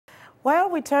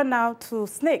Well, we turn now to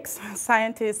snakes.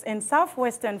 Scientists in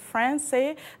southwestern France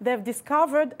say they've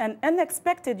discovered an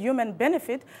unexpected human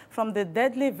benefit from the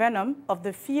deadly venom of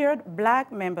the feared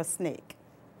black mamba snake.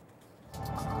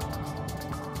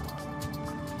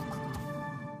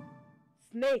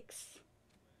 Snakes.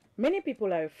 Many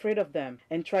people are afraid of them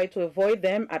and try to avoid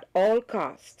them at all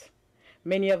costs.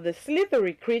 Many of the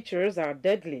slithery creatures are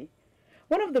deadly.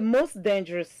 One of the most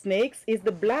dangerous snakes is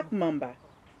the black mamba.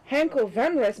 Henko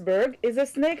van Resberg is a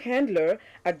snake handler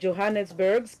at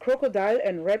Johannesburg's Crocodile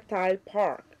and Reptile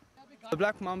Park. The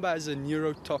black mamba has a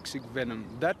neurotoxic venom.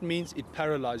 That means it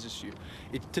paralyzes you.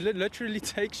 It literally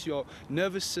takes your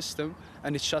nervous system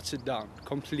and it shuts it down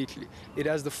completely. It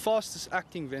has the fastest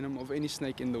acting venom of any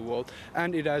snake in the world,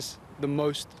 and it has the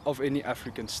most of any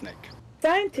African snake.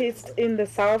 Scientists in the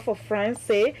south of France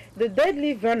say the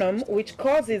deadly venom, which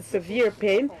causes severe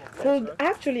pain, could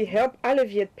actually help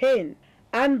alleviate pain.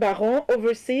 Anne Baron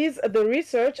oversees the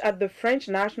research at the French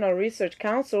National Research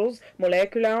Council's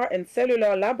molecular and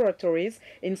cellular laboratories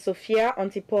in Sophia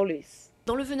Antipolis.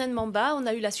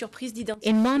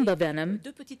 In mamba venom,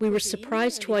 we were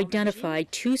surprised to identify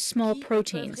two small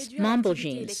proteins, mamba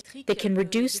genes, that can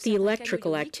reduce the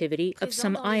electrical activity of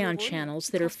some ion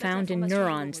channels that are found in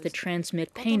neurons that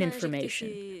transmit pain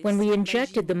information. When we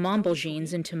injected the mamba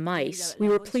genes into mice, we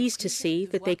were pleased to see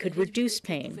that they could reduce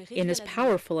pain in as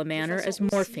powerful a manner as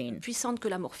morphine.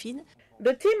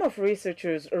 The team of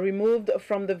researchers removed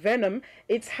from the venom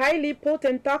its highly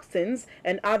potent toxins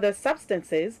and other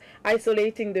substances,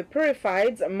 isolating the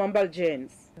purified mamba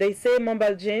genes. They say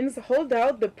mamba genes hold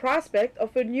out the prospect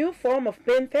of a new form of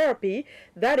pain therapy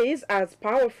that is as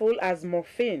powerful as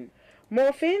morphine.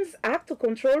 Morphines act to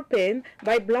control pain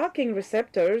by blocking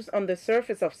receptors on the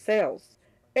surface of cells.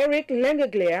 Eric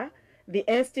Lengaglia, the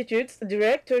institute's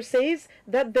director, says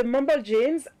that the mamba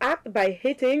genes act by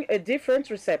hitting a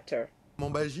different receptor.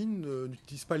 Mamba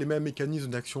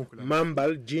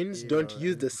genes don't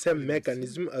use the same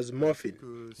mechanism as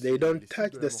morphine. They don't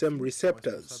touch the same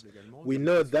receptors. We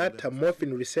know that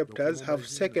morphine receptors have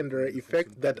secondary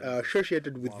effects that are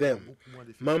associated with them.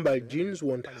 Mamba genes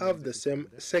won't have the same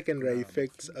secondary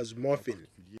effects as morphine.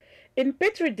 In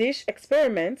Petri dish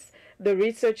experiments, the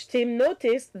research team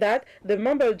noticed that the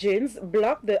mamba genes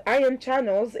block the ion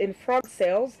channels in frog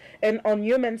cells and on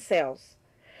human cells.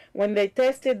 When they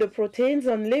tested the proteins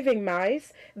on living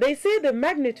mice, they say the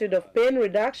magnitude of pain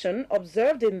reduction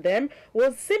observed in them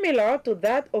was similar to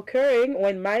that occurring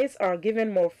when mice are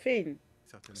given morphine.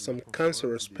 Some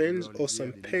cancerous pains or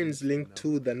some pains linked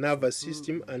to the nervous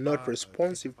system are not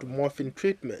responsive to morphine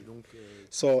treatment.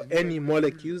 So any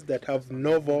molecules that have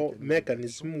novel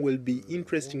mechanism will be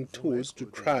interesting tools to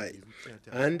try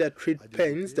and treat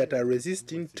pains that are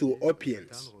resistant to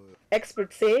opiates.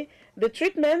 Experts say the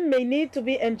treatment may need to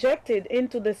be injected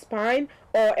into the spine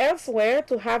or elsewhere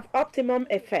to have optimum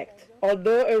effect.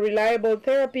 Although a reliable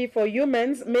therapy for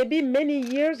humans may be many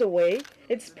years away,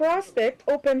 its prospect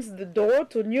opens the door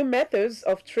to new methods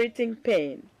of treating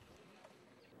pain.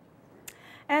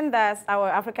 And that's our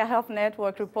Africa Health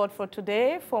Network report for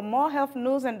today. For more health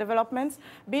news and developments,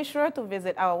 be sure to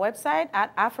visit our website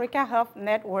at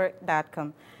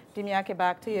africahealthnetwork.com. Dimiake,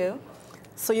 back to you.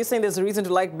 So you're saying there's a reason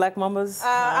to like black mambas?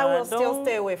 I will still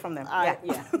stay away from them. Yeah,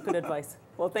 good advice.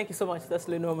 Well, thank you so much. That's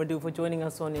Linord Moudou for joining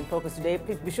us on In Focus today.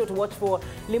 Please be sure to watch for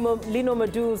Linord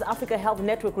Moudou's Africa Health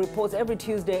Network reports every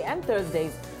Tuesday and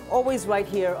Thursdays, always right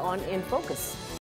here on In Focus.